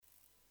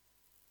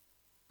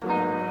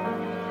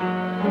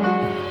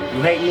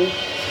You hate me?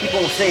 Keep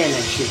on saying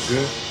that shit,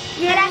 girl.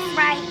 Yeah, that's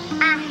right.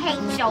 I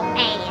hate your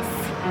ass.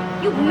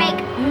 You make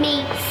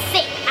me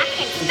sick. I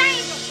can't stand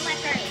your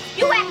flicker.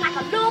 You act like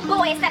a little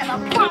boy instead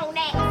of a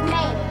grown-ass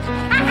man.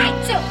 I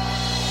hate you.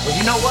 Well,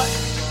 you know what?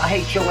 I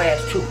hate your ass,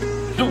 too.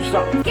 Do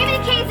something. Give me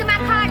the keys to my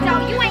car,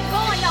 dog. You ain't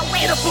going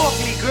nowhere. Get up off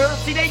me, girl.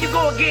 See, there you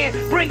go again.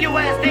 Bring your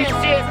ass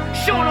downstairs.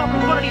 Showing off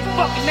in front of these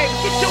fucking neighbors.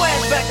 Get your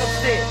ass back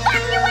upstairs.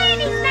 Fuck you and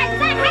these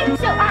niggas. I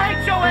hate you. I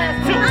hate your ass,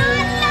 too. I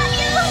love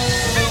you.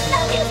 I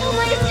love you so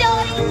much,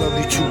 Jordy. I love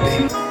you too,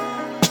 baby.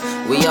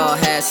 We all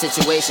had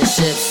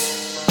situationships.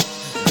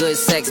 Good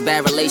sex,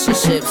 bad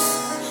relationships.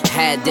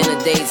 Had dinner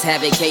dates,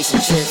 had vacation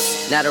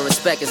trips. Now the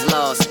respect is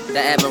lost, the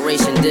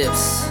admiration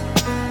dips.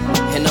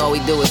 And all we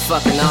do is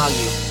fucking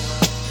argue.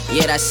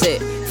 Yeah, that's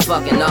it,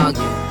 fucking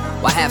argue.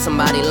 Why have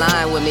somebody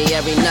lying with me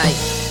every night?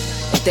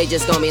 If they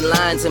just gonna be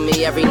lying to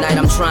me every night,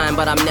 I'm trying,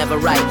 but I'm never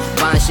right.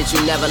 Buying shit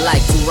you never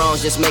like. Two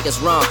wrongs just make us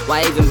wrong.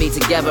 Why even be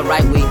together,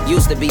 right? We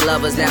used to be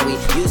lovers, now we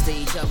used to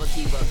each other.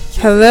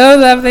 Hello,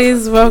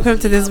 lovelies. Welcome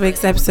to this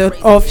week's episode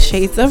of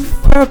Shades of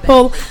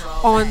Purple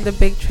on the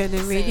Big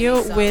Trending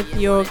Radio with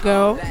your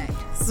girl,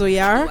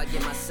 Zoyar.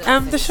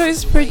 The show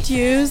is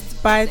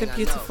produced by the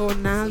beautiful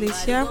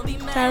Nalicia,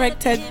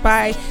 directed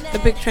by the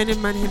Big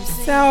Trending man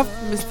himself,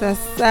 Mr.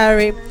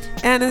 Sari.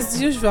 And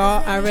as usual,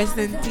 our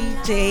resident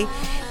DJ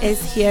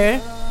is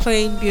here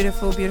playing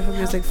beautiful, beautiful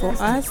music for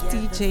us,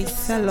 DJ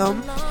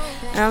Salom.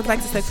 I would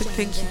like to say a quick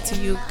thank you to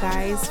you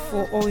guys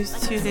for always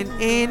tuning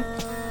in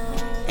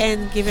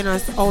and giving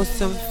us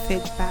awesome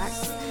feedback.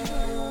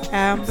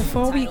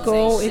 Before we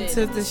go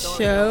into the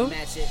show,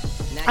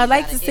 I'd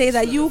like to say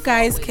that you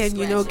guys can,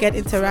 get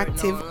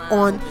interactive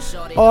on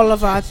all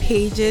of our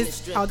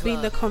pages. I'll be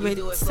in the comment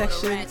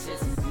section.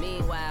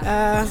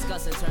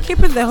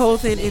 Keeping the whole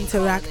thing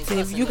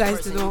interactive. You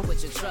guys do not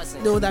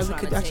know that we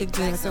could actually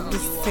do this. I'm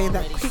just saying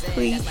that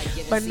quickly.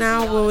 But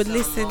now we'll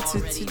listen to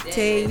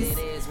today's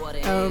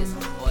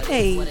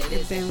play,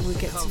 and then we'll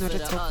get to know the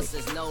topic.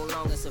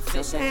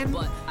 So then,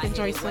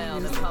 enjoy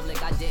some music.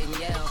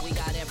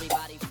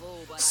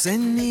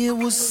 Send me a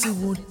wussy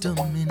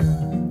woodamina.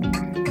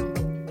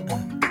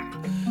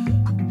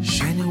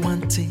 Shiny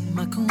one tea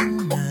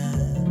macuma.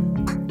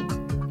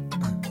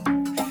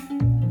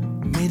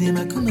 Made him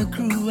a kuma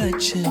crew at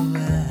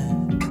Chewa.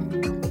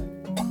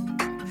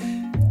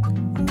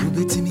 You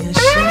bet me a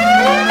shame.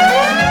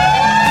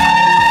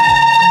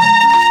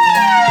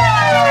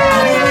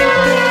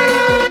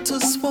 To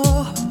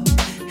spore.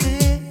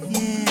 Hey,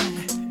 yeah.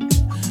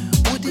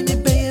 Would he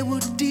be a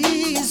wood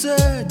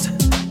desert?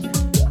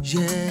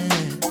 Yeah.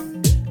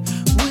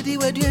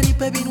 Would you any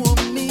baby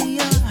want me?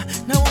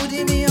 Now would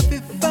he be up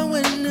if I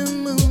went the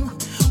moon?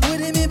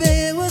 Would he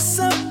be what's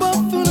up,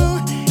 Buffalo?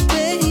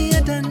 They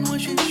had done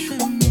what you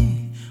show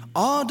me.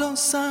 All don't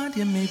sound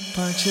you may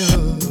punch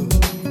you.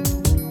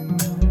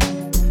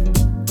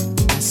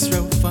 It's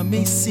real for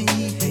me, see,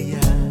 yeah.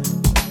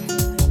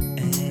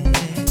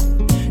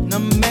 Now,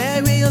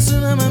 Mary, you're so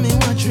mommy,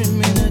 what you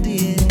mean,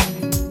 dear?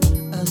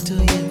 I'll tell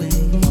you,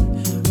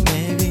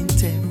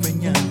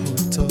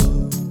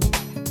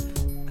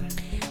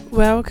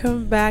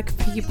 Welcome back,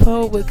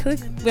 people. We're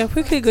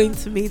quickly going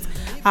to meet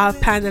our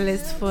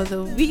panelists for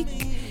the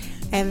week,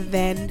 and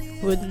then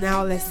we'll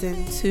now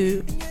listen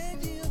to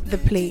the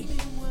play.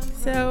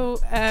 So,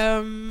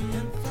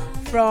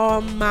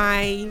 from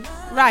my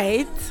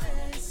right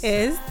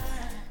is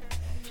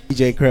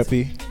DJ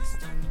Creppy.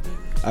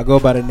 I go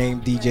by the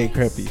name DJ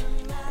Creppy.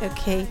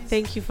 Okay,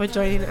 thank you for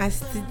joining us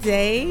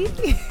today,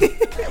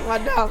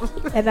 Madam.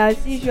 And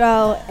as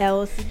usual,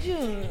 Elsie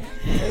June.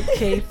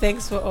 Okay,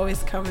 thanks for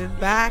always coming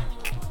back.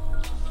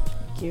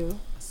 Thank you.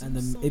 And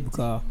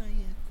Ibuka.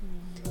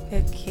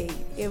 Okay,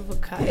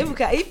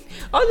 Ibuka. If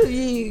all of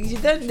you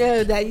don't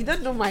know that, you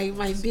don't know my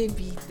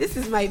baby. This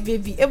is my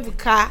baby,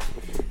 Ibuka.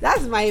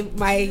 That's my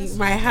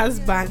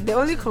husband, the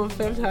only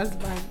confirmed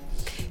husband.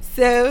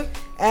 So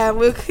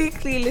we'll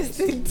quickly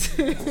listen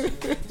to.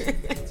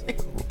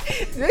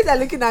 They are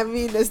looking at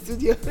me in the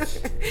studio.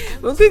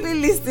 We'll quickly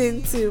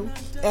listen to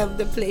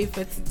the play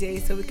for today,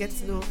 so we get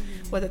to know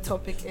what the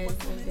topic is,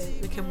 and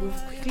then we can move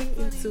quickly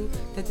into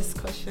the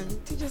discussion.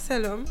 Teacher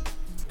Salom.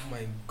 Oh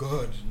my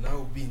God! Now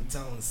we'll be in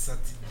town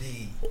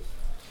Saturday.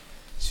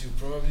 She'll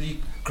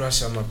probably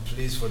crash at my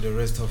place for the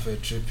rest of her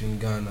trip in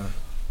Ghana.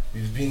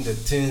 We've been the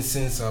teens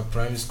since our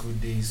primary school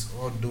days,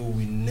 although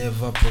we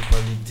never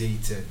properly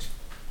dated.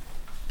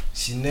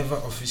 She never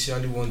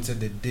officially wanted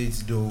the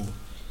date though,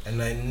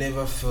 and I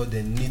never felt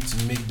the need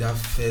to make that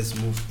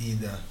first move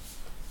either.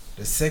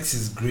 The sex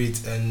is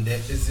great and there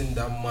isn't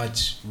that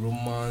much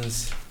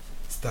romance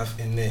stuff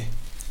in there.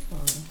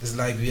 It's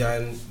like we are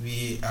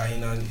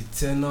in an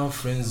eternal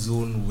friend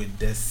zone with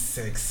the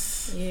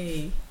sex.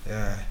 Yay.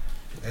 Yeah.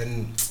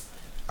 And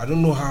I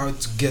don't know how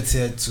to get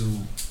her to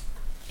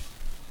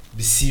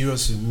be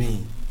serious with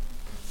me.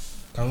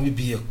 Can we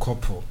be a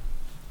couple?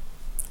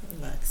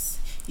 Relax.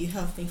 You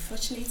have been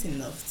fortunate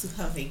enough to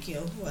have a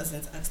girl who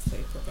hasn't asked for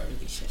a proper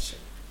relationship.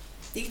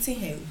 Dating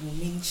her will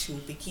mean she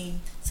will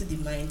begin to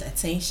demand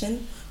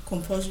attention,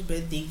 compulsory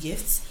birthday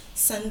gifts,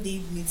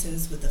 Sunday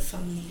meetings with the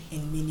family,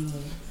 and many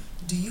more.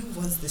 Do you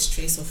want the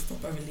stress of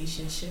proper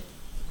relationship?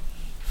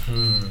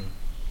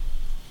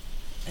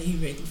 Are you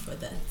ready for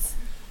that?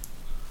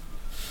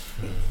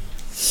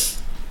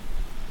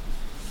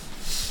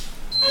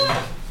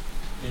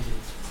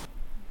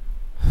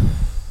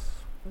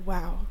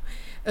 Wow.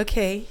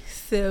 Okay,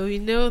 so we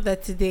know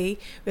that today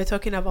we're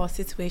talking about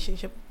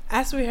situationship.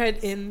 As we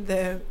heard in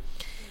the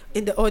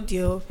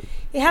audio,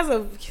 he has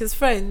his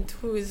friend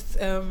who is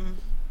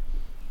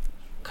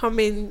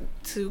coming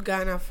to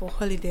Ghana for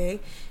holiday,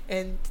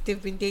 and they've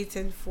not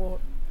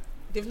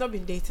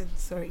been dating,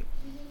 sorry.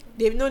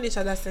 They've known each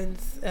other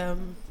since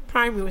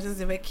primary, since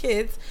they were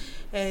kids,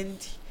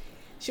 and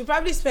she'll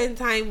probably spend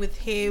time with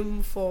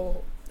him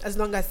for as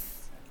long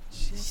as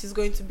she's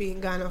going to be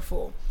in Ghana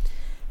for.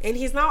 And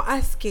he's now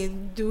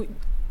asking,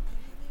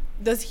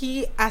 does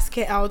he ask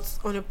her out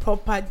on a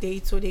proper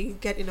date so they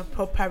get in a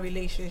proper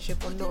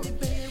relationship or not?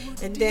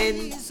 And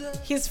then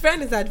his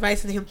friend is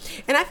advising him.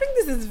 And I think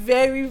this is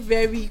very,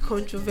 very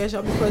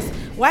controversial, because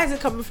why is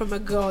it coming from a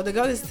girl? The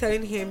girl is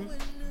telling him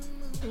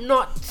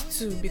not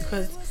to,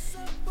 because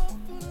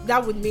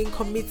that would mean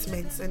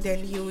commitments, and then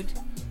he would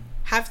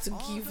have to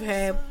give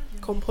her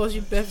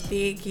compulsory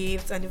birthday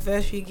gifts,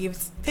 anniversary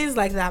gifts, things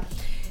like that.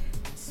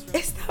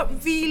 Is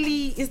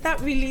that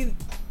really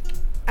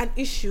an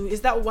issue?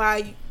 Is that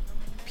why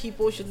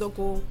people should not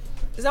go?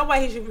 Is that why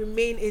he should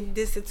remain in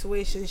this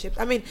situationship?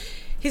 I mean,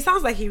 he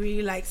sounds like he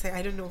really likes her.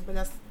 I don't know,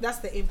 but that's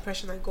the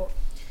impression I got.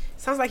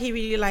 Sounds like he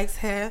really likes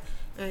her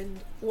and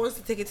wants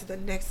to take it to the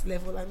next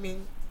level. I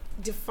mean,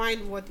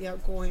 define what they are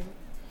doing.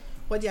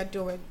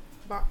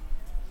 But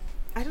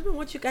I don't know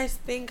what you guys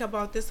think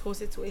about this whole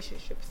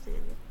situationship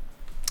thing.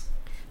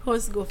 Who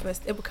wants to go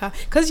first? Ebuka,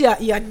 because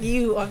you're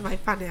new on my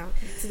panel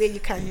today. You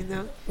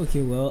can,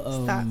 Okay,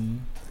 well, start.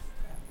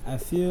 I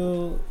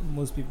feel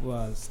most people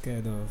are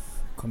scared of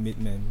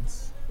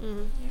commitments,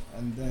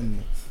 and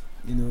then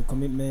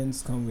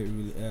commitments come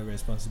with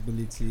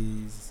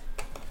responsibilities,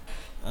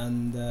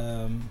 and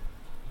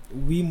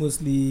we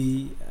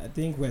mostly, I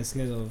think, we're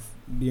scared of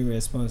being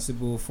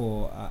responsible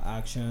for our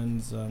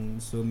actions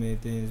and so many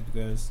things,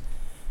 because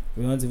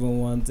we don't even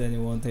want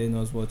anyone telling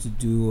us what to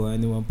do or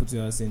anyone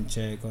putting us in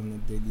check on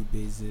a daily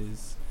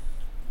basis.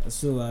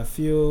 So I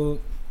feel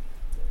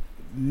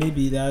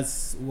maybe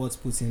that's what's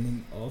putting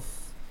him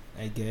off,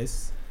 I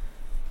guess.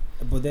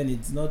 But then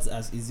it's not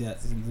as easy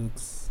as it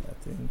looks, I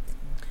think.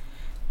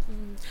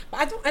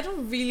 But I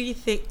don't really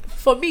think,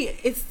 for me,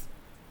 it's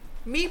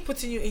me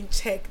putting you in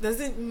check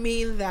doesn't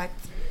mean that.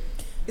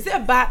 Is it a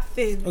bad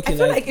thing? Okay, I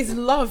feel like it's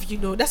love,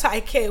 That's why I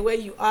care where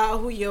you are,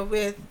 who you're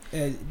with.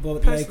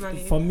 But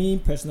personally. for me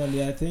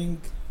personally, I think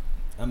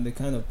I'm the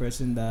kind of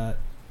person that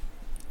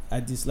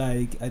I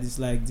dislike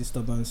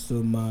disturbance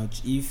so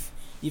much. If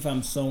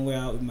I'm somewhere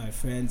out with my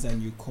friends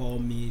and you call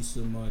me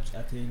so much,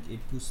 I think it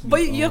puts me.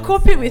 But you're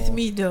coping with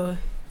me, though.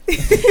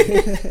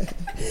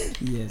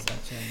 Yes,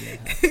 actually,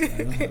 I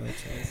don't have a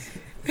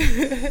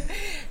choice.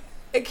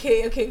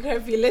 Okay,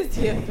 Kirby, let's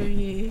hear from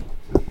you.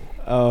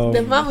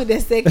 The man with the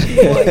sexy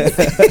voice.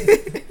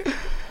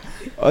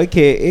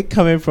 Okay, it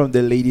coming from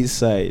the ladies'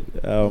 side.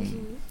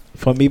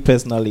 For me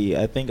personally,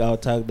 I think I'll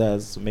tag that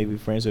as maybe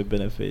friends with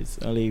benefits.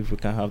 Only if we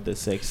can have the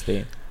sex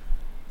thing.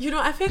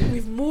 I think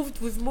we've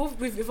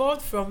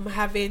evolved from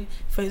having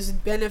friends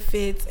with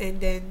benefits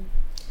and then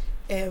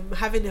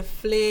having a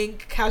fling,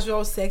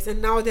 casual sex, and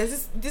now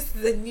there's this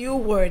is a new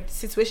word,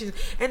 situation.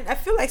 And I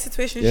feel like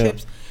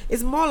situationships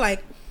is more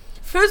like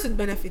friends with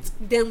benefits.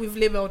 Then we've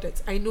labeled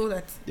it. I know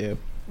that. Yeah.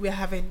 We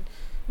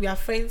are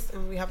friends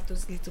and we have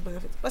those little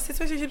benefits. But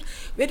situationships,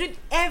 we're doing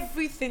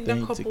everything that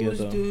couples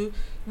together. do.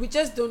 We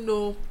just don't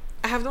know.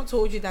 I have not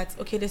told you that,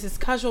 okay, this is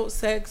casual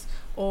sex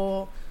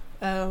or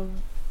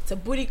it's a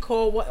booty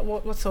call,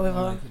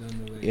 whatsoever.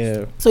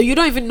 Yeah. So you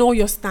don't even know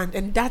your stand,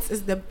 and that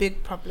is the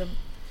big problem.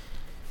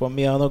 For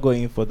me, I'm not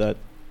going for that.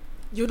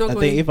 You're not I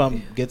going. think if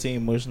I'm getting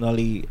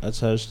emotionally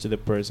attached to the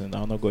person,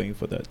 I'm not going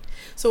for that.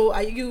 So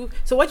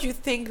what do you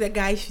think the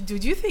guy should do?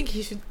 Do you think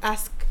he should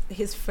ask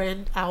his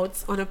friend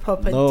out on a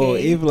proper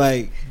date? If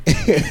like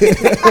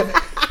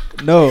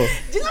no.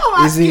 Do you know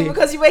I'm asking?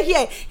 Because you were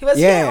here. He was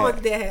here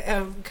on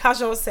the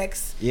casual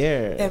sex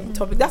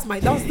topic. That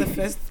was the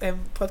first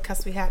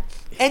podcast we had,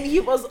 and he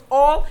was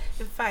all,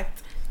 in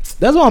fact.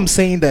 That's what I'm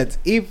saying. That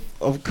if,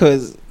 of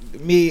course,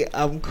 me,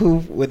 I'm cool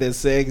with the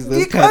sex.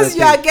 Those because kind of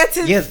you are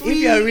getting if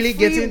you are really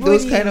getting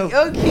those kind of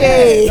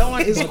that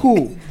one is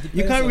cool.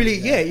 You can't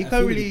really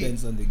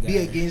be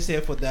against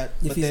her for that.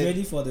 If he's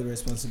ready for the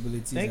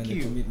responsibilities and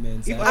the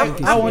commitments. If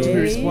I want to be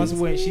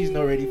responsible and she's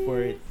not ready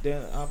for it,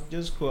 then I'm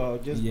just cool. I'll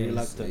just be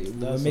reluctant.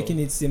 We're making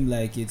it seem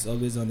like it's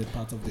always on the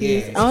part of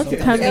the I want to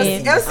come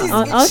in. I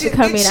want to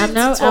come in.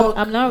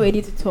 I'm now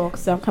ready to talk,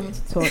 so I'm coming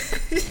to talk.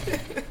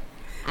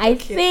 I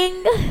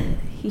think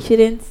he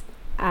shouldn't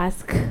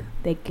ask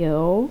the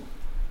girl,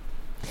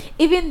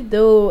 even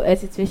though a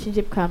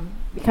situationship can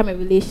become a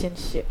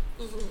relationship,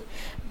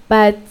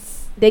 but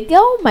the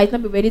girl might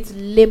not be ready to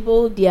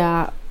label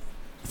their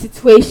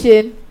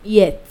situation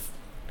yet.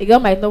 The girl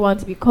might not want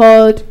to be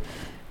called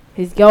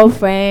his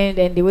girlfriend,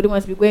 and they wouldn't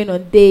want to be going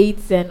on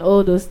dates and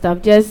all those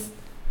stuff. Just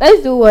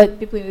let's do what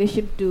people in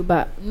relationship do,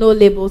 but no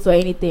labels or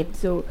anything.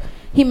 So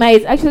he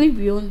might actually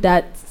ruin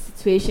that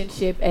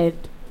situationship and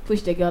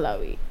push the girl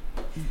away.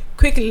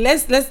 Quickly,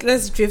 let's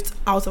drift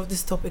out of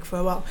this topic for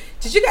a while.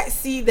 Did you guys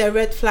see the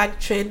red flag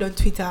trend on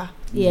Twitter?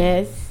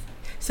 Yes.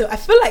 So I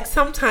feel like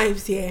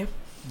sometimes,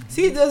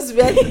 see those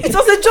red. It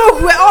was a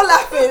joke. We're all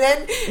laughing,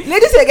 and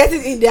ladies were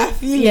getting in their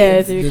feelings.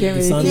 Yes, it became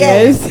ridiculous.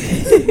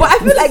 Yes. But I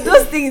feel like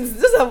those things.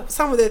 Those are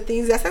some of the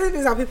things. There are certain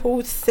things that people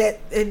would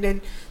set, and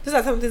then those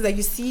are some things that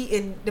you see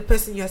in the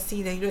person you are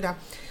seeing, and you know that,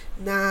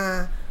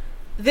 nah,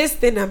 this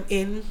thing I'm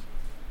in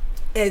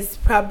is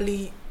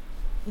probably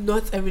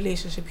not a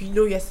relationship. You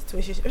know your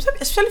situation,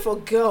 especially for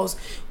girls.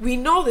 We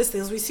know these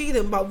things. We see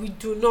them, but we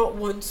do not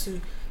want to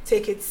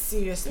take it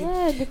seriously.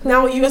 Yeah,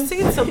 now you are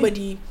seeing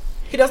somebody.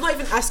 He does not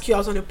even ask you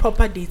out on a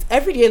proper date.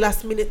 Every day,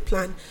 last minute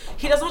plan.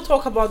 He does not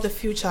talk about the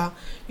future.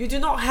 You do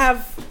not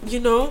have,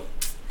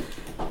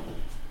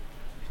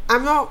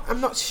 I'm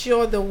not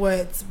sure the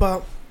words,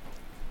 but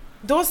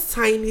those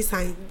tiny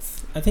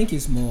signs. I think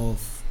it's more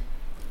of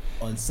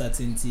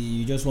uncertainty.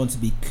 You just want to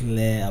be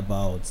clear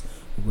about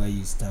where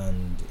you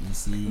stand, you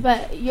see.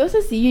 But you also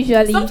see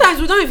usually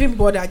sometimes we don't even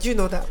bother. Do you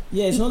know that?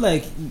 Yeah, it's not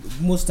like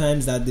most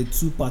times that the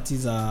two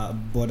parties are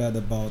bothered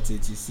about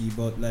it, you see.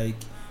 But like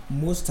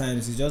most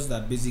times it's just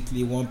that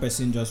basically one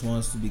person just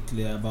wants to be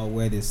clear about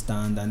where they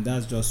stand, and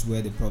that's just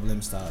where the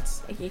problem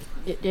starts. Okay,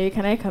 Jerry,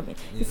 can I come in?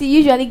 Yeah. You see,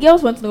 usually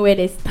girls want to know where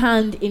they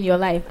stand in your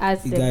life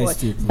as the boy.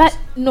 Too, but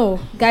no,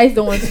 guys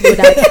don't want to know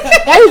that.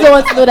 Guys don't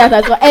want to know that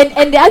as well.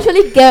 And they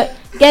actually get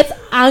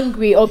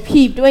angry or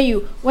peeved when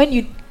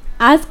you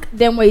ask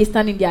them where you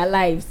stand in their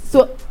lives.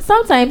 So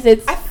sometimes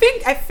it's I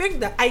think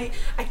that I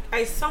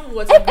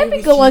somewhat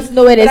every girl wants to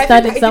know where they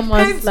stand in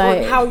someone's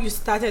life. On how you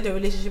started the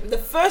relationship in the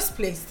first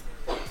place.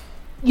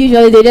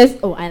 Usually they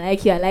just I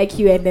like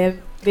you, and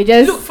then they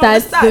just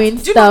start doing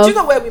stuff. Do you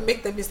know where we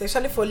make the mistake,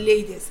 especially for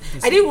ladies?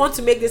 I didn't want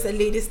to make this a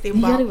ladies thing,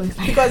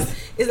 because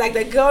it's like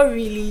the guy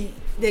really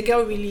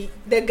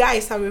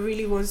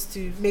wants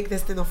to make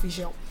this thing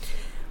official.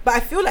 But I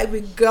feel like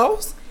with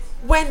girls,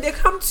 when they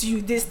come to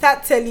you, they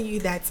start telling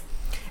you that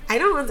I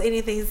don't want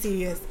anything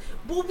serious.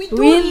 But we don't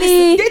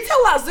listen. They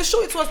tell us, they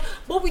show it to us,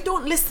 but we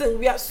don't listen.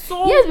 We are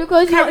so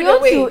because carried you want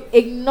away. to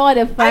ignore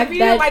the fact I really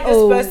that like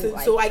this person,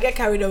 so I get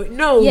carried away.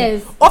 No,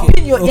 yes,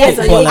 open your ears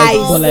and your eyes.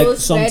 But like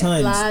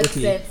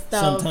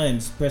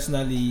sometimes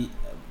personally,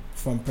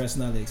 from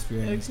personal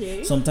experience,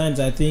 sometimes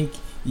I think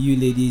you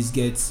ladies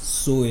get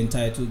so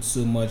entitled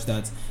so much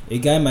that a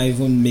guy might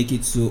even make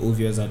it so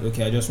obvious that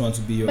I just want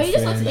to be your friend.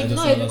 But you just want to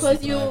ignore it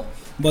because you.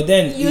 But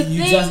then you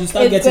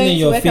start getting in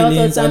your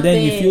feelings, and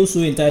then you feel so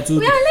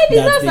entitled that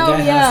the guy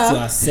has to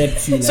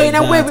accept you. So in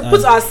a way, we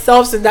put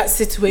ourselves in that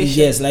situation.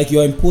 Yes, like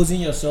you're imposing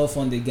yourself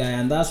on the guy,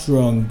 and that's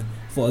wrong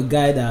for a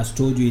guy that has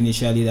told you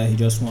initially that he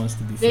just wants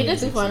to be. They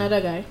just look for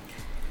another guy.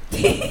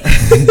 As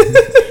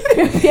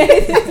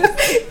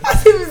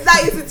if it's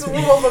that easy to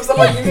move on from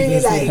someone you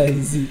really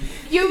like.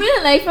 You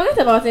really like, forget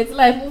about it.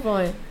 Life, move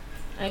on.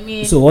 I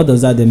mean. So what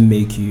does that then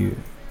make you?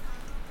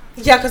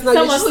 Yeah, because now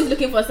someone who's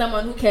looking for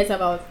someone who cares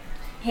about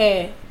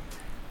her.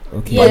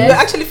 Okay. But you're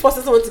actually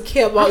forcing someone to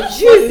care about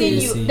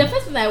you. The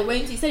first time I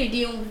went to, you said you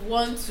didn't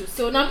want to.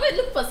 So now I'm going to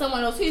look for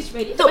someone else who is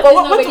ready. No, but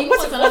what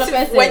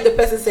if when the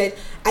person said,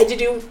 I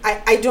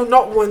do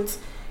not want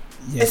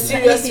a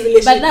serious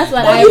relationship. But that's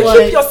what I want.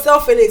 You keep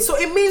yourself in it. So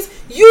it means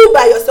you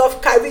by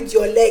yourself carried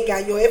your leg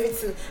and your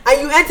everything,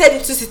 and you entered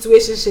into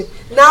situationship.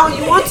 Now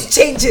you want to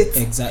change it.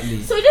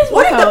 Exactly. So just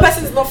what if the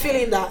person is not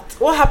feeling that?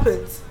 What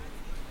happens?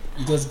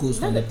 It just goes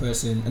from the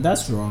person, and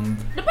that's wrong.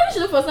 The person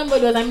should look for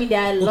somebody else. I mean,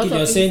 there are lots of. Okay,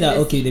 you're saying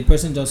that the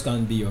person just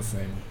can't be your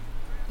friend.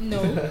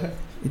 No,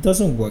 it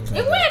doesn't work like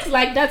that. It works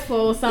like that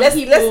for some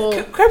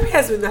people. Creepy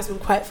has been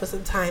quiet for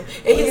some time,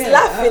 and he's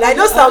laughing. I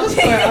know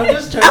something.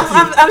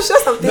 I'm sure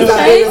something.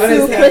 Trying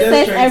to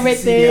process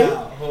everything.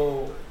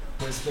 Whole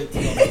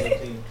perspective of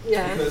everything.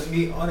 Yeah. Because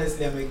me,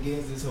 honestly, I'm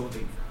against this whole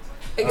thing.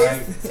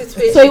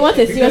 So you want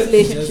a serious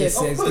relationship?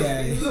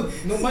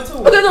 Look, no matter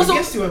what, it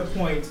gets to a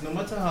point. No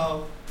matter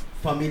how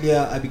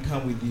familiar I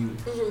become with you,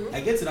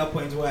 I get to that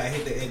point where I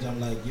hit the edge.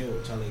 I'm like,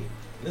 yo, Charlie,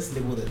 let's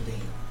label the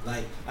thing.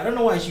 Like, I don't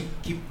know why I should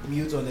keep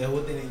mute on the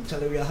whole thing. And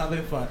Charlie, we are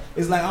having fun.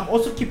 It's like I'm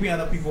also keeping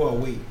other people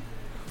away.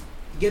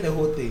 Get the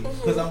whole thing,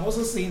 because I'm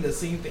also saying the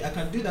same thing. I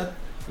can do that.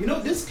 You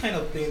know, this kind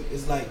of thing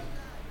is like,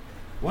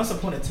 once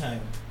upon a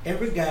time,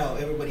 every guy or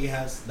everybody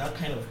has that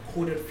kind of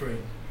coded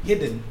friend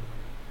hidden.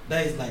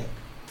 That is like,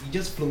 you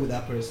just flow with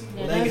that person.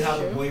 Yeah, whether you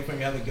have a boyfriend,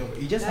 you have a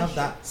girlfriend, you just have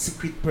that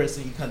secret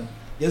person. You can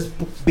just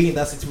be in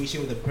that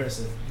situation with a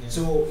person. Yeah.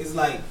 So it's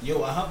like,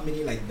 yo, I have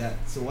many like that.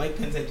 So why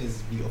can't I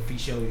just be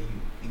official with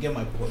you? You get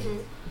my point?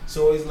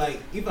 So it's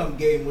like, if I'm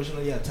getting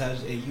emotionally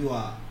attached and you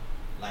are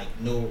like,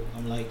 no,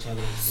 I'm like,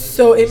 Charlie.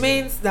 So it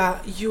means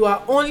that you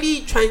are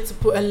only trying to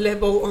put a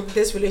label on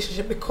this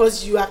relationship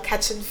because you are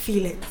catching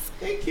feelings.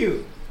 Thank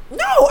you.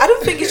 No, I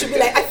don't think it should be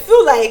like, I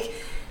feel like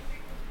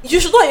you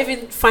should not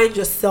even find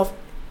yourself.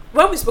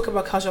 When we spoke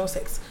about casual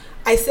sex,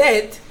 I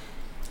said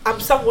I'm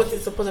somewhat in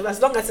support of,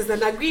 as long as it's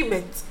an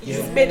agreement.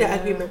 You've made an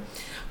agreement.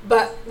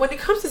 But when it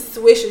comes to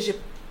situationship,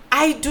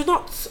 I do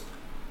not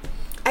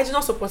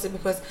support it,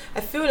 because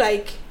I feel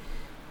like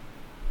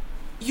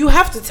you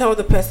have to tell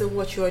the person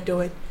what you are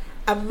doing.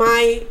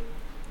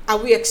 Are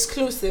we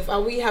exclusive?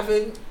 Are we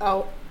having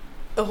a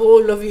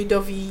whole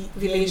lovey-dovey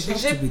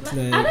relationship?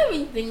 I don't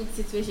even think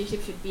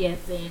situationship should be a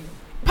thing.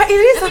 But it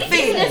is a thing.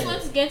 If you just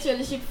want to get into a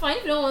relationship, fine.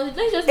 If you don't want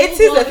to, let's just it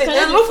is a thing.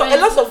 And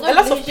a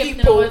lot of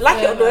people,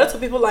 like a lot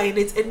of people are in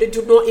it and they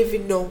do not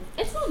even know.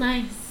 It's so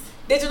nice.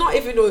 They do not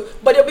even know,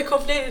 but they'll be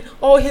complaining.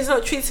 Oh, he's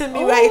not treating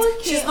me right.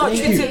 Okay. She's not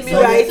treating me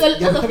right. So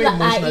lots of people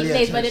are in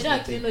it, but they don't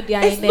actually know they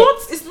are in it.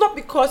 It's not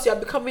because you are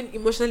becoming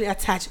emotionally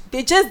attached.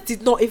 They just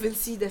did not even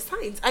see the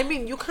signs. I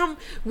mean,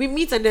 we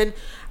meet and then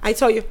I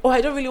tell you, oh,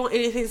 I don't really want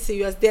anything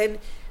serious. Then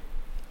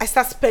I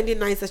start spending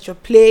nights at your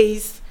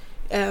place.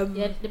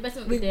 The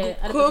person we there,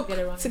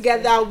 cook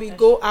together, we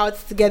go out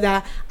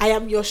together. I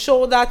am your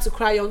shoulder to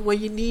cry on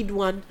when you need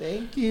one.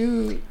 Thank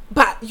you.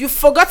 But you've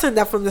forgotten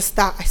that from the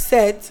start. I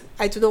said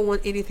I do not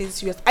want anything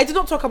serious. I do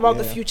not talk about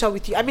the future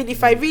with you. I mean,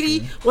 if I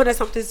really wanted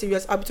something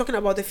serious, I'll be talking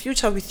about the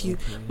future with you.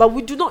 But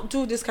we do not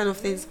do this kind of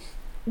things.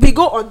 We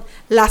go on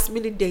last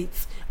minute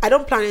dates. I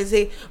don't plan and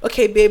say,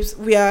 okay, babes,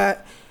 I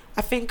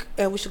think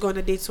we should go on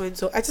a date so and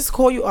so. I just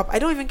call you up. I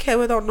don't even care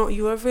whether or not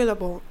you're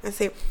available, and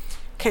say,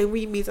 can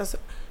we meet us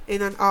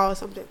in an hour or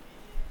something?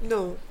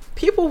 No.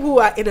 People who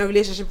are in a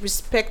relationship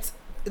respect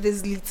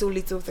these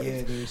little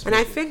things. And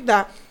I think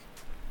that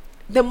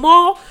the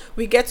more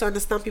we get to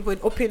understand people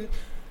and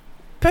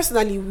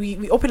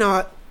we open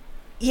our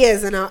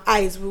ears and our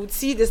eyes, we would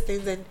see these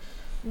things and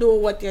know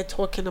what they're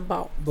talking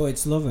about. But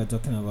it's love we're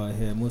talking about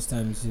here. Most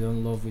times you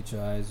don't love with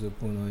your eyes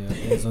open or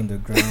your ears on the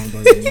ground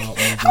or your mouth.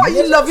 How are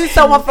you loving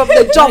someone from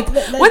the jump?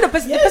 When the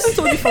person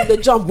told you from the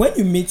jump. When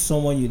you meet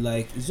someone you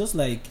like, it's just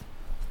like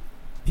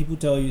people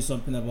tell you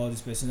something about this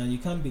person and you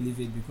can't believe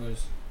it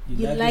because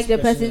you like the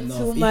person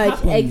too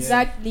much.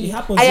 Exactly. It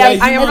happens. I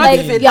am not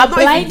even. I'm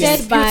not even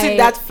disputing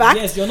that fact.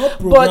 Yes, you're not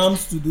programmed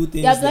to do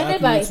things. You're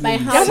blinded by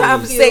how. That's what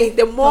I'm saying.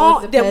 The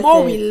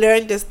more we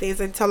learn these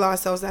things and tell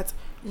ourselves that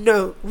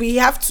no, we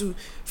have to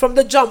from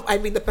the jump. I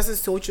mean, the person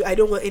told you I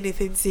don't want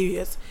anything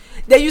serious.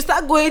 Then you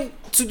start going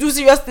to do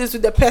serious things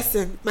with the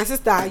person. My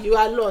sister, you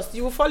are lost.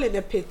 You will fall in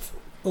a pit.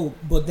 Oh,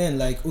 but then,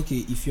 like,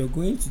 okay, if you're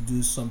going to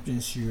do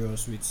something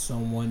serious with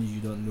someone,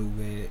 you don't know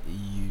where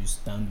you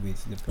stand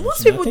with the person.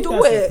 Most people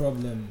do it. The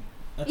problem.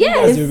 I think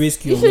that's the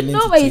risk you should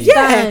know where you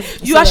stand.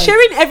 You are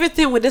sharing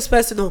everything with this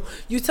person. Oh,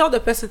 you tell the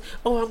person,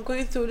 oh, I'm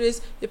going through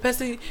this. The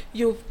person,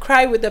 you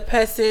cry with the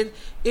person.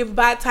 In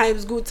bad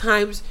times, good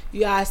times,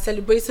 you are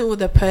celebrating with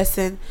the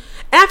person.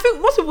 And I think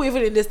most people,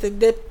 even in this thing,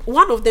 that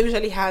one of them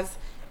usually has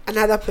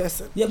another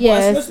person. Yeah,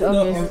 yes,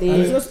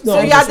 obviously. So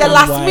you are the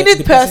last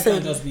minute person.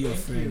 Can't just be your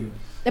friend.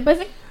 The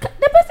person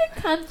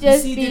can't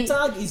just be. The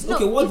tag is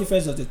okay. What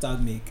difference does the tag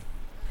make?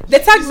 The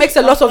tag makes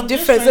a lot of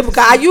difference.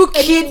 Are you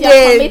kidding?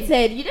 You're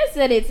committed. You just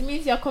said it. It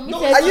means you're committed.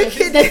 No, are you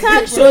kidding? The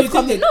tag shows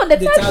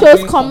the tag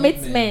shows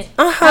commitment.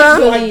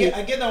 Actually,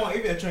 I get that one.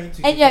 If you're trying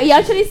to, and you're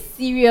actually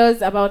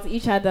serious about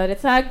each other. The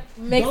tag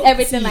makes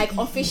everything like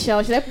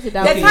official. Should I put it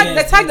down?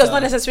 The tag does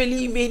not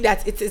necessarily mean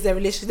that it is a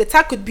relationship. The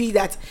tag could be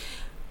that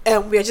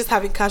we are just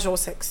having casual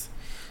sex.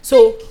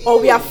 So,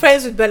 or we are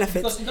friends with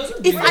benefits.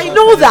 If I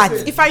know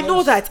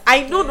that,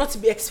 I know not to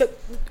be expected.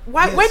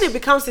 When it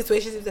becomes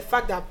situations, is the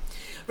fact that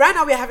right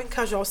now we are having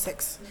casual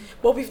sex,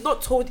 but we've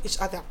not told each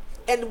other,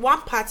 and one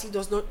party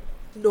does not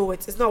know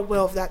it. It's not aware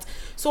of that.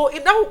 So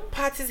in that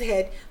party's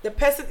head, the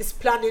person is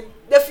planning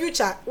the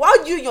future.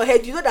 While you in your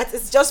head, you know that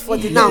it's just for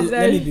the now.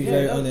 Let me be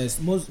very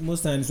honest.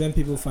 Most times when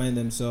people find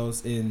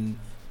themselves in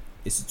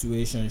a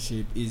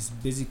situationship, is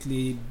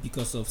basically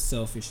because of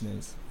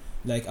selfishness.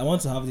 Like, I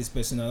want to have this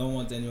person, I don't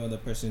want any other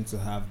person to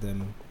have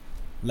them.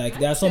 Like,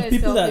 there are some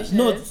people that,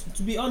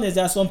 to be honest,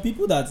 there are some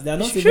people that they're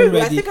not even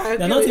ready.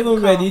 They're not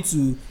even ready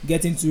to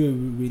get into a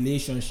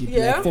relationship.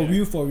 Yeah.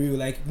 Like, for real.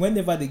 Like,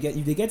 whenever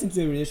if they get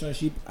into a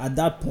relationship, at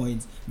that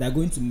point, they're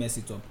going to mess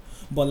it up.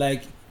 But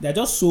like, they're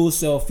just so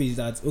selfish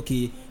that,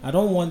 okay, I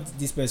don't want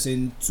this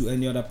person to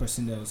any other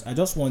person else. I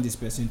just want this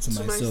person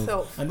to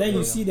myself. And then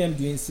you see them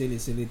doing silly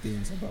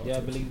things about it. I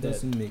believe that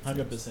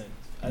 100%.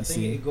 I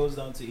think it goes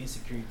down to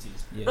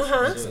insecurities.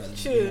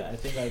 Yes. True. Yeah, I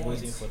think I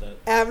was in for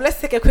that.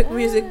 Let's take a quick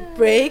music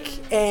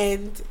break,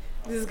 and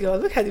this girl,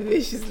 look at the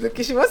way she's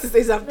looking. She wants to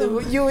say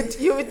something. You would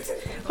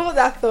hold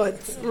that thought.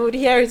 We would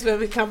hear it when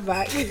we come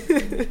back.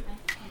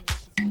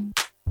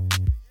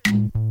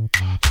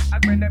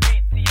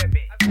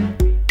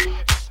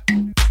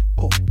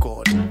 Oh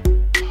God.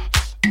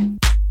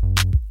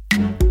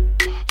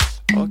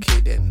 Okay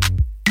then.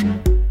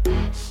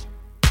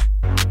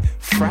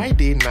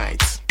 Friday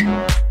night.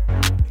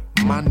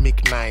 Man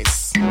make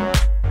nice.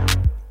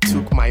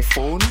 Took my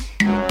phone.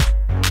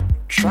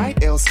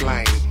 Tried else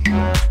line.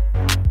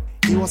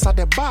 He was at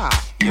the bar.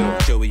 Yo,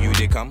 Joey, you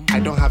they come?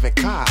 I don't have a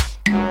car.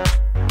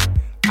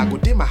 I go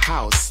to my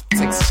house.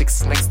 Text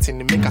chicks next to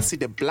me, make her see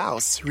the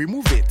blouse.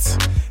 Remove it.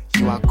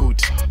 You are good.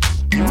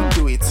 You won't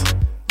do it.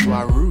 You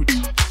are rude.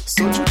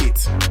 So do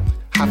it.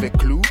 Have a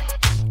clue?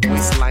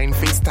 Waistline,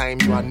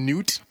 FaceTime, you are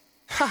nude.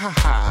 Ha ha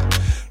ha,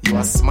 you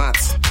are smart.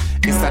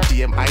 Insta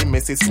DM,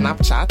 iMessage,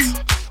 Snapchat.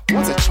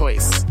 What a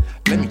choice,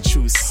 let me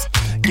choose.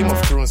 Game of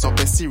Thrones up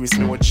a series,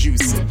 no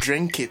juice.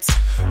 Drink it,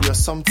 you're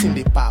something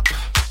they pop.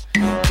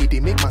 Hey, they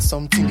make my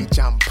something they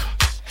jump.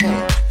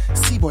 Hey,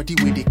 see body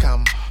where they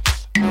come.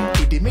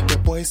 Hey, they make the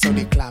boys so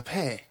they clap.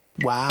 Hey,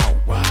 wow,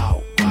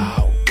 wow,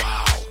 wow,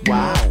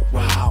 wow,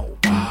 wow,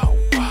 wow, wow,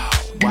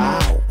 wow,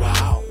 wow,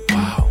 wow,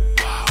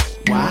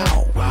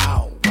 wow,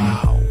 wow,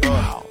 wow,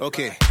 wow.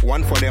 Okay,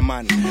 1 for the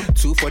man,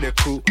 2 for the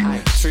crew,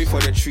 3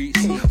 for the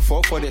treats,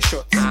 4 for the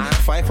shots,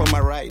 5 for my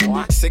ride,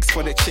 6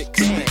 for the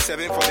chicks,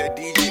 7 for the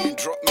DJ,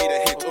 drop me the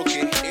hit,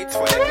 okay, 8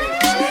 for the dance.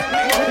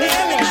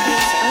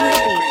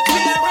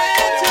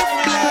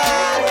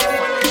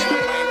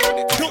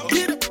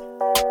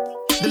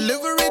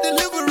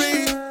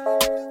 Delivery.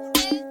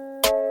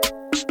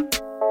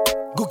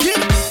 Go get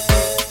it.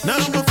 Now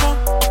my phone,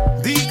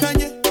 the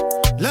Kanye,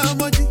 La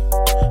Moji,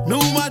 no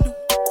Madu,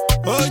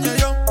 Onya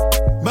Young,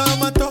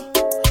 Mama To,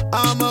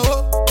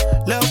 Amao,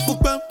 La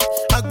Fupam,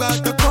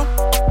 Agbata Kom,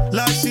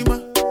 La Shima,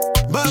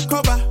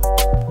 Bakoba,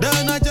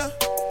 Danaja,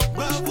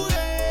 Babu.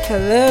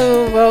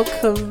 Hello,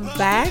 welcome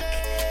back.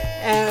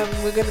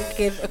 We're gonna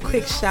give a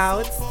quick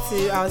shout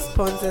to our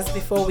sponsors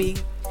before we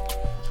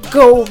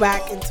go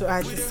back into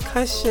our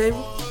discussion.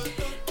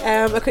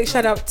 A quick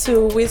shout out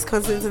to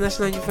Wisconsin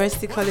International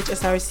University College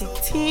SRC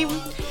team,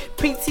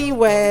 Pretty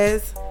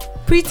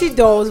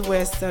Dolls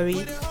Wear,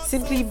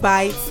 Simply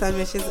Bites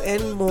sandwiches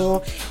and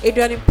more,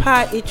 Adrian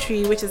Park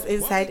Eatery, which is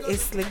inside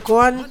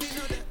Islegon,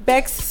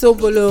 Bex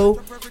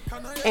Sobolo,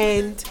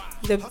 and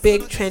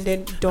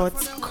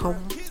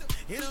thebigtrending.com.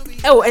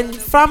 Oh, and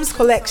Farms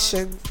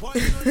Collection.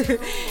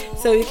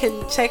 So you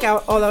can check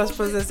out all our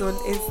sponsors on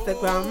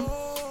Instagram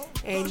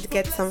and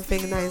get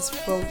something nice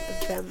from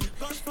them.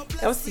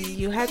 Elsie,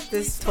 you had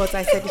this thought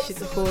I said you should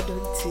hold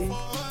on to.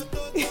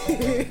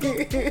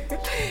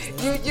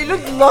 you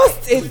look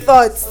lost in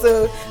thought,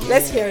 so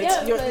let's hear it.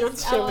 You're not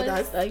sure with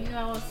us. I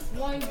was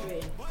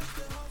wondering.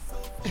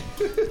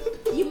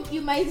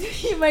 you might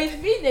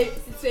be in a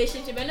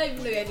situation, but not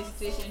even know you're in a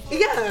situation.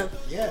 Yeah.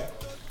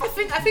 I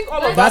think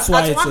all of that's us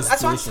why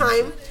at one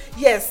time,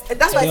 yes, and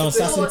that's why the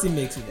uncertainty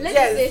makes it. Let's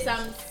say some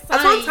signs,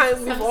 at one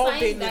time we've all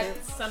been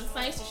some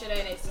signs to show that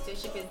in a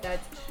situation is that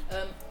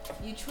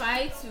you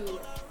try to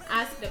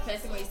ask the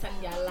person where you stand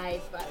in their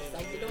life, but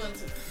like they don't want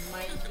to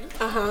mind you.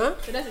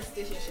 So that's a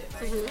situationship.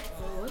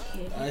 Oh,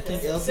 okay. I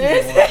think Elsie.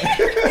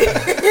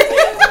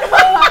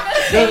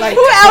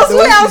 Who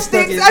else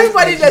thinks?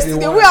 Everybody in the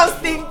studio. Who else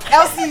thinks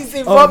Elsie is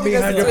involved in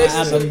the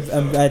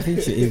situation? I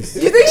think she is.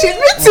 You think she's?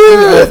 Me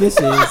too. I think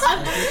she is.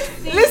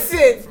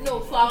 Listen. No,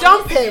 for our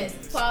dump listeners, him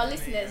for our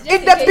listeners. Just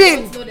in the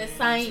bin. Know the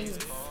signs.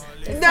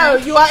 No,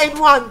 you are in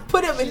one.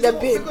 Put him in the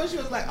bin. Because she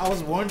was like, I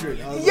was wondering.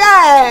 Put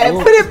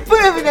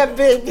him in the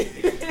bin. No,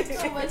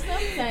 but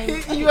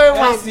sometimes you are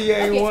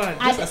in one.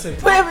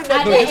 Put him in the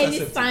Are bin. there any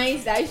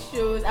signs that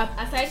shows,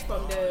 aside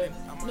from the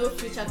no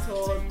future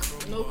talk,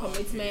 no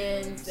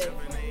commitment,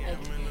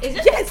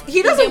 it's just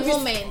he doesn't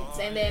moments,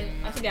 and then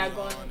after they are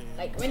gone,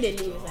 like when they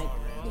leave, it's like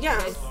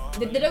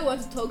they don't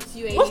want to talk to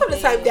you. Most of the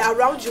time, they're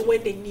around you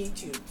when they need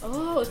you.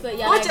 Oh, so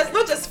yeah,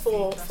 not just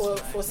for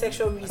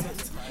sexual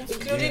reasons,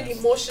 including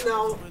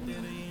emotional.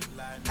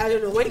 I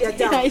don't know when they're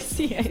down. I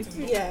see.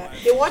 Yeah,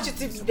 they want you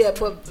to be there,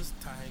 but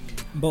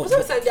most of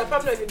the time they're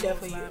probably not even there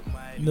for you.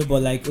 No,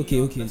 but like okay,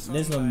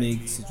 let's not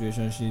make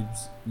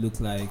situationships look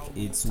like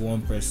it's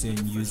one person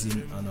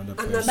using another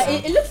person. But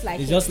it looks like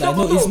it's just like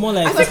it's more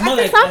like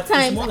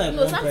sometimes one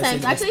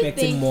person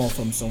expecting more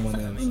from someone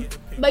else.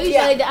 But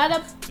usually the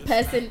other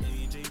person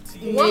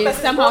will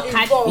somehow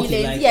catch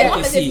feelings.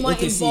 One person is more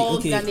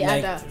involved than the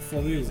other.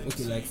 For real.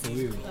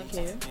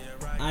 Okay.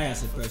 I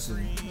as a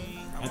person,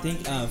 I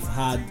think I've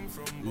had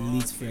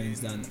lit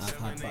friends than I've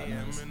had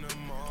partners.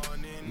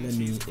 Let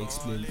me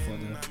explain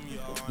further.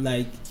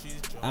 Like,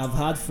 I've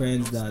had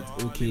friends that,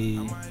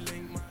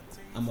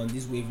 I'm on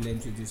this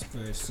wavelength with this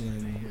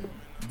person.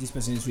 This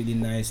person is really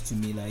nice to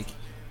me. Like,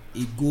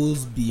 it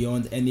goes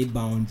beyond any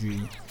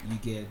boundary you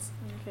get.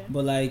 Okay.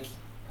 But like,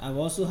 I've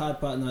also had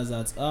partners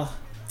that,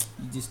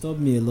 you disturb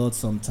me a lot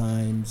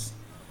sometimes.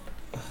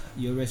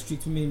 You're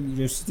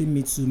restricting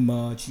me too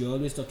much. You're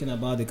always talking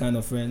about the kind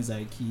of friends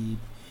I keep.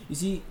 You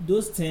see,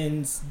 those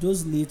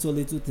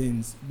little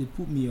things, they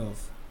put me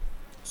off.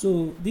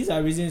 So these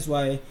are reasons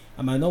why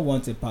I might not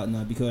want a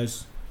partner,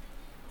 because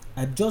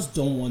I just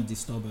don't want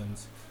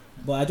disturbance.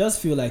 But I just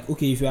feel like,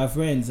 if you are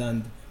friends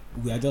and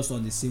we are just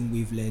on the same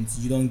wavelength,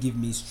 you don't give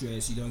me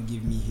stress, you don't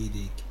give me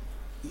headache,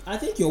 I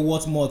think you're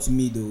worth more to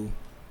me though.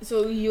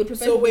 So you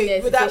prefer to be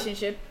in a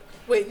relationship?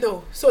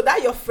 No. So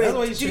that your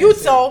friend, do you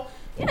tell?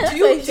 Yeah, that's what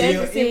you're trying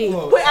to say.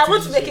 Wait, I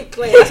want to make it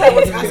clear. That's why I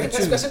want to ask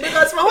this question,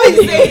 because from what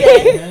you say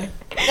here,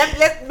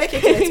 let's make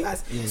it clear to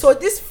us. Yes. So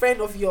this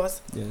friend of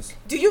yours,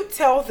 do you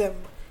tell them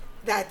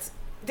that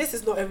this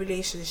is not a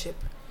relationship?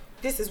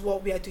 This is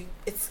what we are doing.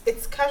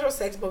 It's casual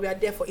sex, but we are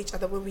there for each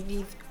other when we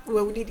need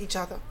each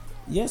other.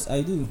 Yes,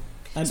 I do.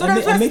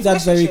 I make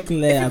that very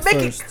clear at make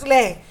first. It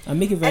clear, I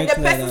make it very and the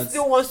clear person that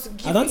still wants to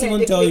give I don't you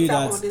even tell you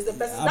that.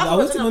 I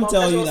won't even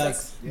tell you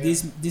that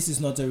this is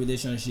not a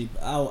relationship.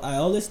 I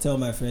always tell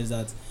my friends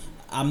that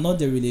I'm not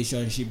the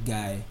relationship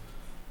guy,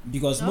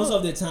 because most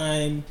of the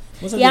time,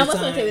 I'm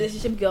not a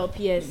relationship girl.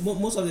 P.S.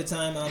 Most of the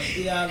time, I'm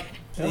either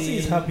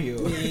playing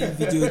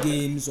video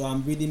games, or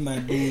I'm reading my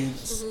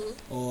books,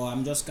 or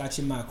I'm just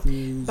catching my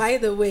cruise. By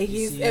the way,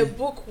 he's a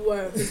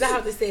bookworm. Is that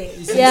how they say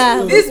it?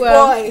 Yeah, this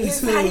boy,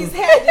 his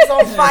head is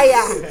on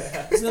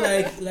fire. So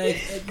like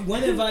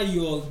whenever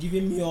you're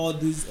giving me all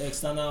this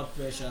external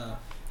pressure,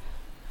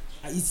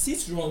 it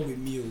sits wrong with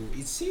me.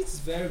 It sits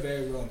very,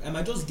 very wrong. I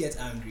might just get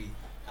angry.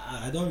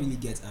 I don't really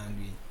get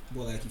angry.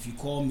 But like if you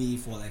call me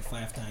for like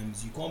 5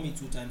 times, you call me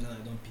 2 times and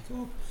I don't pick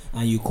up,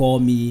 and you call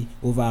me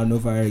over and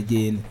over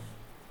again,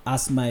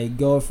 as my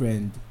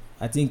girlfriend,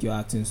 I think you're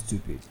acting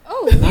stupid.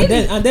 Oh,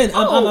 really? And then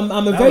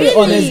I'm a very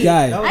honest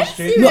guy. No, and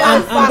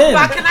then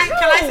can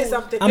I say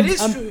something? It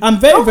is true. I'm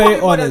very, very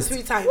honest.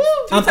 3 times.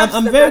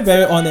 I'm very,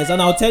 very honest,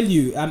 and I'll tell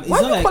you. It's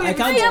not like I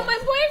can't. I am my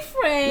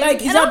boyfriend.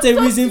 Like, is that a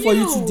reason for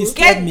you to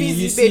disturb me?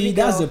 You see,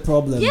 that's the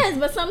problem. Yes,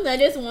 but sometimes I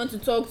just want to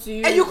talk to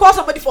you. And you call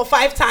somebody for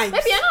 5 times.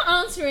 Maybe you're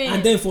not answering.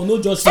 And then for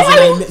no just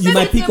reason, you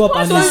might pick up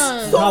and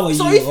how are you?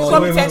 So if you call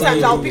me 10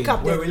 times, I'll pick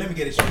up. Wait, let me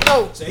get it straight.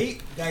 No. So you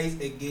guys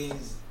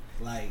against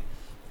like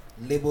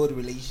labeled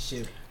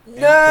relationship?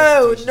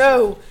 No,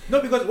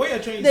 because what you're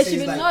trying to there say should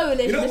is be like, no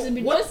relationship. There should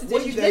be no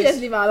situation. Let's just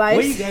live our lives.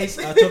 What you guys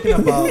are talking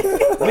about,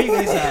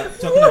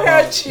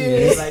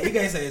 is like you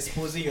guys are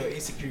exposing your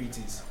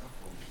insecurities.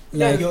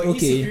 Like your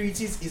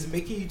insecurities is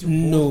making you to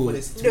fall for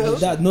the situation.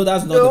 That's not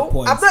the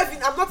point. I'm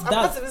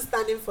not even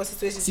standing for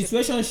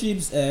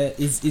situationships. Situationships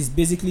is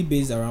basically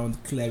based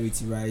around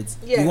clarity, right?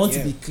 Yes. You want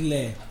to be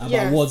clear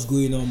about what's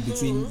going on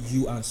between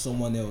you and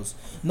someone else.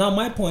 Now,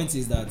 my point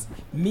is that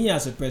me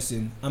as a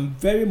person, I'm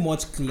very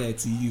much clear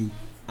to you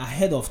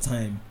ahead of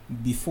time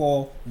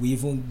before we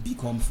even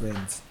become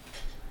friends.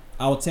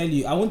 I won't tell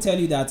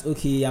you that,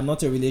 okay, I'm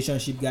not a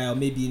relationship guy, or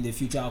maybe in the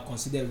future I'll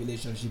consider a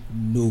relationship.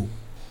 No.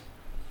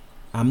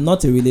 I'm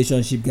not a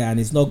relationship guy, and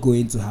it's not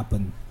going to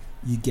happen.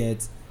 You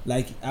get,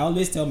 like, I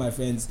always tell my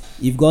friends,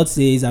 if God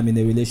says I'm in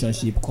a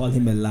relationship, call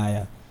him a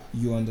liar.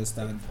 You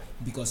understand?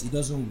 Because it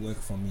doesn't work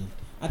for me.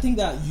 I think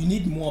that you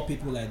need more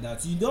people like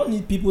that. You don't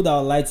need people that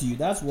will lie to you.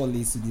 That's what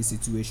leads to this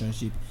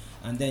situationship.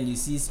 And then you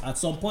see, at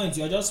some point,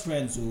 you're just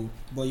friends,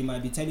 but you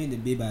might be telling the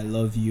babe I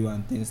love you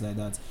and things like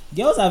that.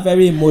 Girls are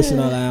very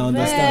emotional, I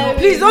understand.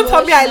 Please don't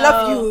tell me I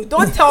love you.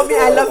 Don't tell me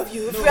I love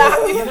you. If we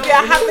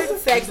are having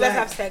sex, let's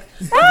have sex.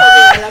 Don't tell me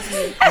I love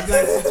you. It's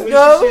like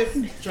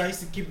situationship tries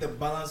to keep the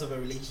balance of a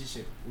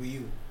relationship with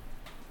you,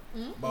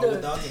 but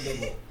without a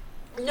label.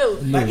 No.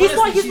 Like, he's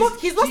not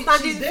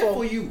standing she's there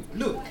for you.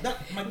 Look,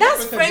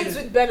 that's friends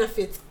with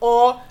benefits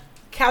or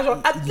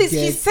casual. At least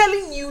he's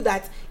telling you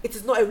that it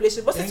is not a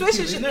relationship. But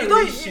situationship, you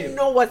don't even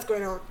know what's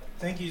going on.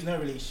 Thank you. It's not a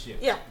relationship.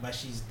 Yeah. But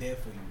she's there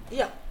for you.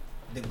 Yeah.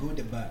 The good,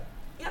 the bad.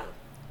 Yeah.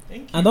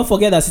 Thank you. And don't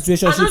forget that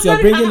situationships, you're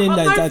bringing in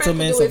the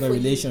entitlements of a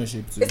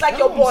relationship too. It's like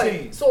your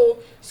boy. So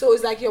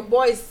it's like your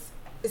boy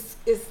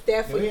is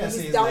there for you.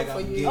 He's down for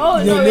you.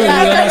 Oh no, you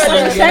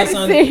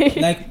understand.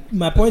 Like,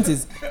 my point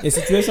is, a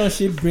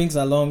situationship brings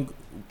along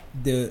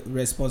the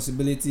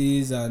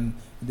responsibilities and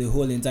the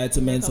whole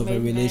entitlements of a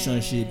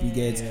relationship. You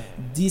get,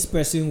 this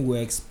person will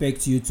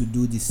expect you to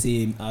do the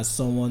same as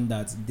someone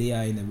that they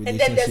are in a relationship with. And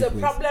then there's a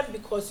problem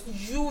because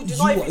you do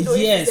not even know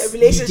if it's a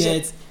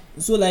relationship.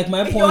 So like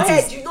my point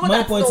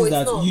is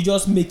that you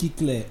just make it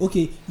clear.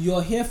 Okay,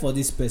 you're here for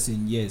this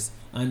person, yes,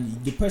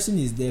 and the person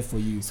is there for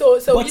you. So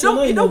but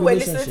you know we're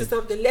listening to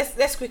something.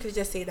 Let's quickly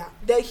just say that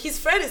his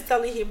friend is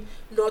telling him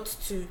not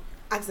to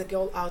ask the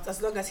girl out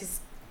as long as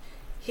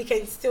he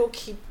can still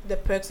keep the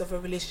perks of a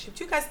relationship.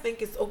 Do you guys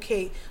think it's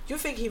okay? Do you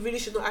think he really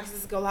should not ask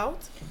this girl out?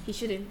 He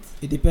shouldn't.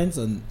 It depends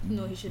on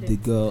the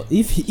girl.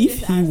 If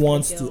he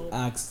wants to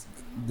ask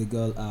the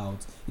girl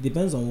out, it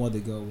depends on what the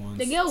girl wants.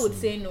 The girl would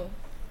say no.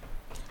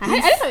 I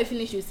just have a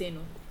feeling she would say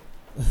no.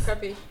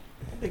 Copy.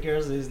 The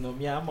girl says no.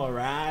 Me, I'm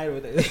alright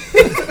with it.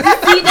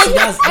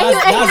 That's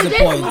the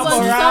point.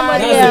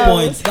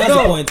 That's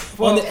the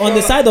point. On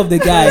the side of the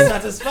guy,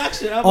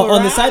 satisfaction.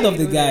 On the side of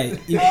the guy,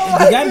 the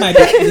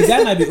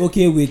guy might be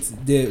okay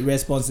with the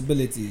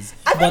responsibilities,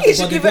 but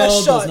the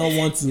girl does not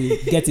want to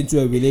get into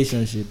a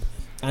relationship,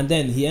 and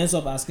then he ends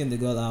up asking the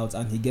girl out,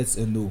 and he gets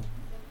a no.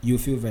 You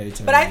feel very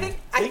terrible. But I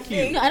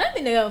think no, I don't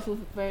think the guy will feel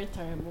very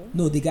terrible.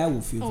 No, the guy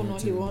will feel very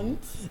terrible. He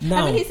won't.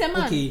 Now, I mean, he's a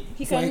man. Okay,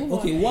 he can move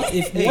on. What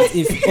if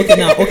okay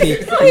now,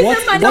 okay. What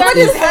if hurt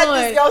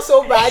this girl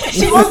so bad?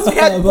 She wants to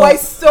hurt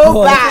boys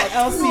so bad.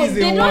 No,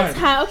 they don't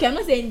have. Okay, I'm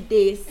not saying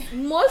this.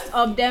 Most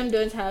of them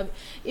don't have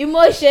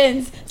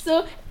emotions.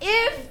 So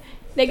if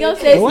the girl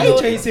says no,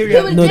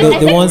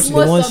 the ones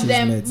she's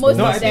met. Most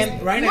of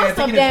them. Right now, you're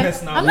taking it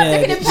personal. I'm not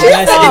taking it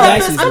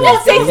personal. I'm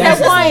just saying the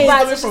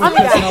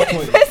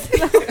point.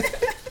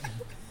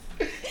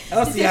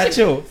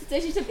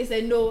 Relationship is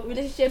a no.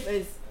 Relationship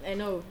is a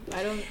no.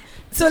 I don't.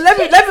 So let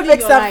me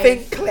make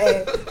something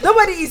clear.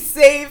 Nobody is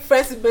saying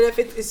friends with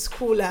benefit is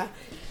cooler.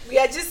 We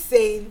are just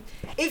saying,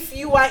 if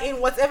you are in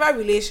whatever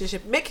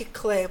relationship, make it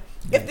clear.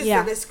 If this is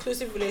an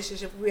exclusive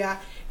relationship, we are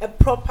a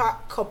proper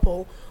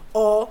couple,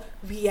 or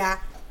we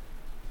are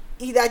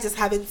either just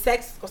having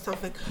sex or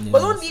something. Yes. But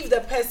don't leave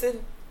the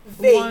person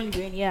vague.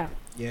 Wondering,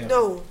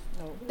 No.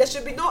 There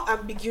should be no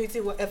ambiguity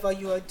in whatever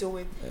you are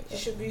doing. You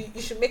should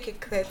make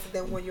it clear to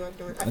them what you are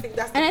doing. I think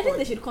that's the point. I think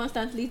they should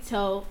constantly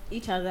tell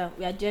each other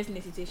we are just in a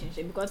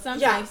situationship, because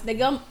sometimes the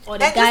girl or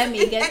the guy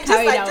may get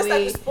carried away. Just like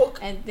we spoke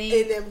and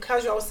think in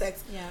casual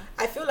sex. Yeah.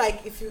 I feel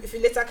like if you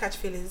later catch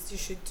feelings, you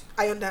should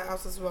iron that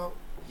out as well.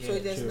 So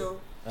there's no.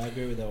 I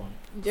agree with that one.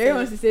 Jerry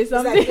wants to say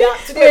something.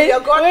 Like today we are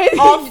going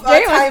off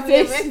our time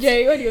limit.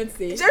 Jerry, what do you want to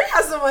say? Jerry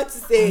has so much to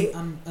say.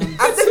 I'm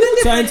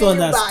trying to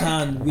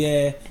understand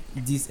where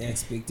these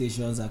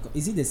expectations are.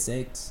 Is it the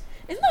sex?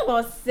 It's not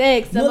about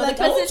sex. No, like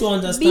I want to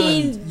understand.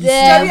 Being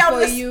there Jerry, I for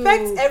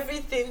respect you.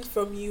 everything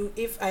from you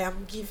if I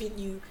am giving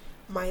you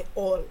my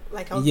all.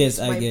 Like I'll yes,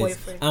 give my I guess.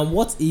 boyfriend. And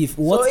what if?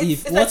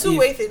 It's a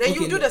two-way thing, and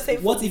you do the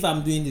same. What if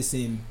I'm doing the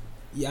same?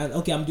 Yeah,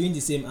 okay, I'm doing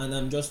the same, and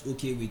I'm just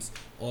okay with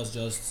us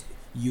just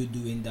you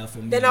doing that for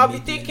me. Then I'll be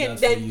thinking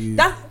this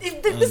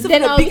is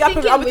a big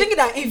apple. I'll be thinking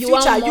that in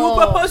future you will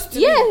propose to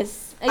me.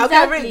 Yes,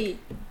 exactly.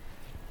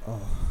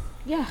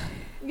 Yeah.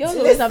 You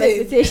always have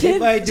expectations.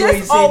 If I do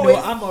and say no,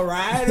 I'm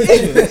alright.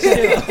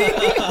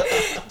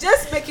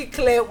 Just make it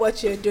clear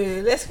what you're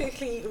doing. Let's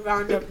quickly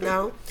round up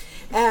now.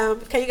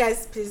 Can you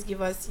guys please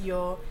give us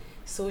your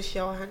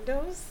social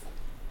handles?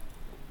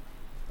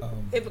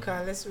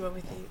 Ebuka, let's roll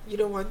with you. You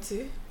don't want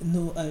to?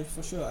 No,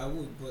 for sure I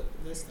would, but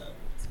let's start.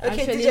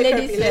 Okay, actually, DJ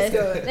Creppy, let's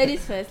go.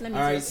 Ladies first. Let me.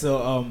 Alright,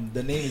 so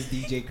the name is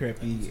DJ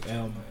Creppy.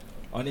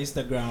 On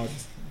Instagram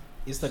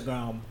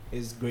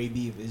is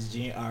Graybeef. It's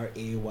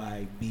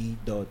GRAYB.IVE,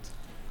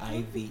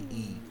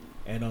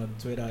 and on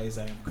Twitter is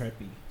I am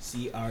Creppy.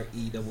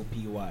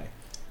 CREPPY.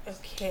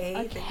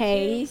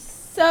 Okay.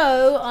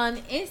 So on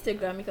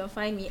Instagram you can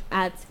find me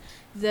at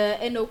the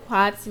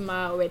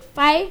Enokwatima with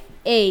 5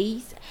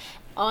 A's.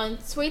 On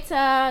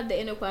Twitter, the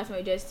Enokwatima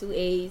with just 2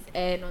 A's,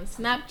 and on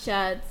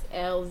Snapchat,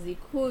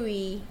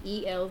 Elzikuri,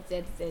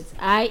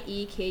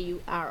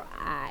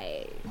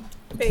 ELZZIEKURI.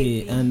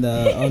 Okay, and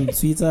on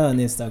Twitter and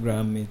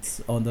Instagram,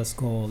 it's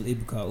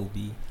 _Ebuka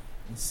Obi.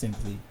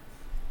 Simply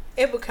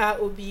Ebuka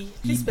Obi.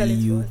 Please spell it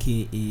for us.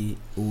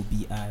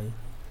 EBUKAOBI.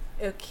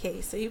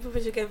 Okay, so you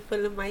people can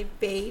follow my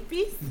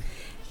babies,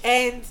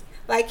 and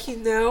like you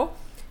know,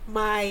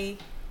 my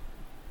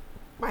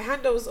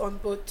handles on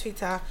both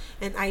Twitter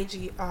and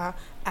IG are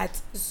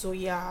at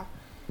Zoyar,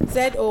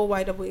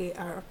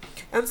 ZOYAAR,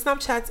 and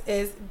Snapchat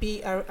is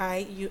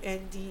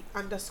BRIUND_BAE,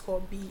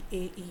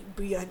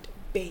 Briand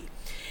Bay.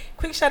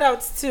 Quick shout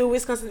outs to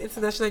Wisconsin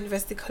International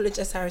University College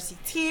SRC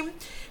team,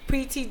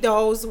 Pretty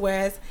Dolls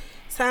Wears,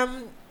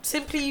 Sam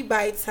Simply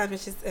Bite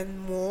Sandwiches and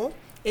more.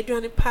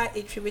 Adrian Pat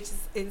Atri, which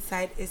is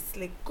inside is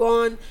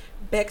Legon,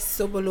 Bex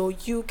Sobolo.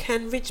 You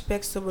can reach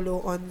Bex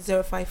Sobolo on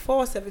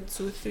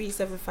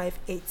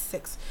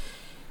 054-723-7586.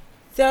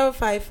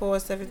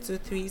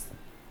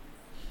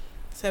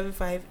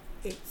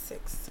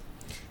 054-723-7586.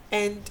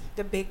 And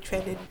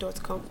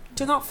thebigtrending.com.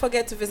 Do not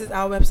forget to visit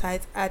our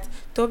website at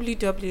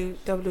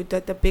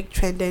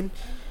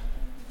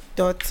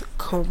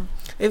www.thebigtrending.com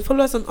and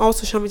follow us on all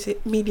social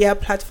media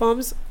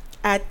platforms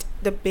at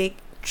The Big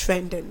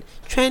Trending.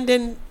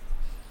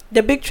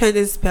 The Big Trend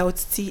is spelled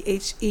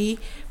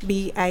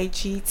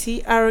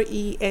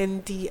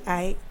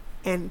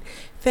THEBIGTRENDIN.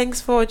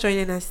 Thanks for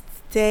joining us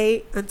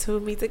today. Until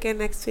we meet again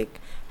next week,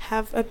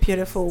 have a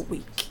beautiful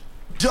week.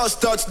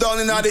 Just touched down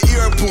in the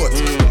airport.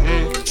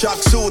 Track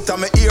suit,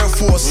 I'm an Air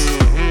Force.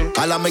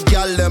 All of my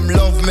gal them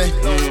love me.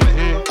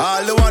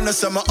 All the wanna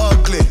say me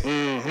ugly.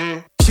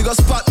 She go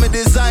spot me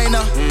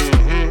designer.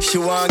 She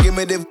wanna give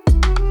me the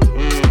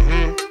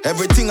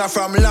everything I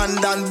from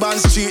London, Bond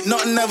Street.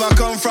 Nothing ever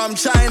come from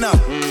China.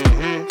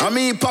 I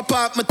mean pop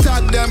up, me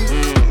tag them.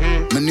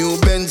 My new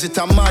Benz, it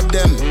a mad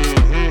them.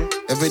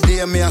 Every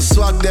day me I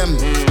swag them.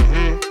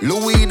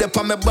 Louis de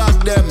pa me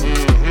back them.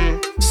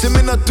 See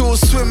me not too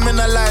swim, me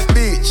not like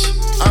beach.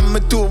 And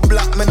me too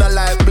black, me not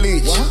like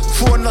bleach.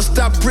 Phone no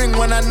stop ring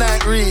when I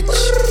night reach.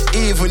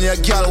 Even your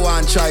girl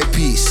want try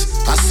peace.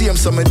 I see him,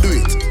 so me do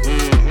it.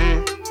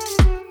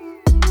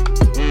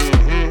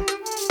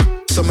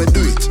 So me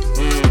do it.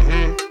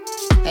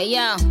 Hey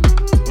yo,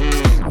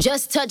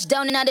 just touched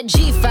down and out of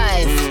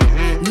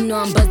G5. You know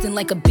I'm buzzing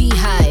like a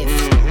beehive.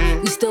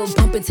 We still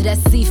bumping to that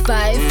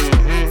C5.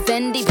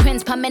 Fendi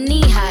prints pa my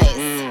knee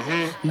highs.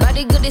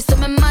 Body good is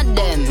some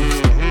madam.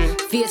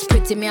 Fierce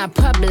pretty me a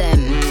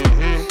problem.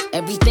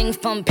 Everything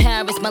from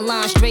Paris,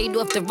 Milan, straight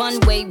off the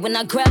runway when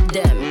I grab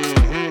them.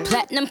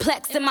 Platinum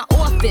plex in my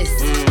office.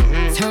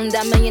 Turn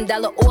that $1 million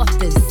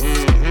office.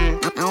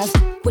 I don't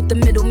with the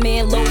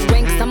middleman, low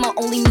ranks. I'ma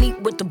only meet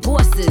with the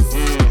bosses.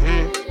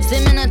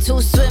 Swimming or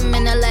two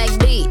swimming a like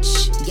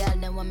beach.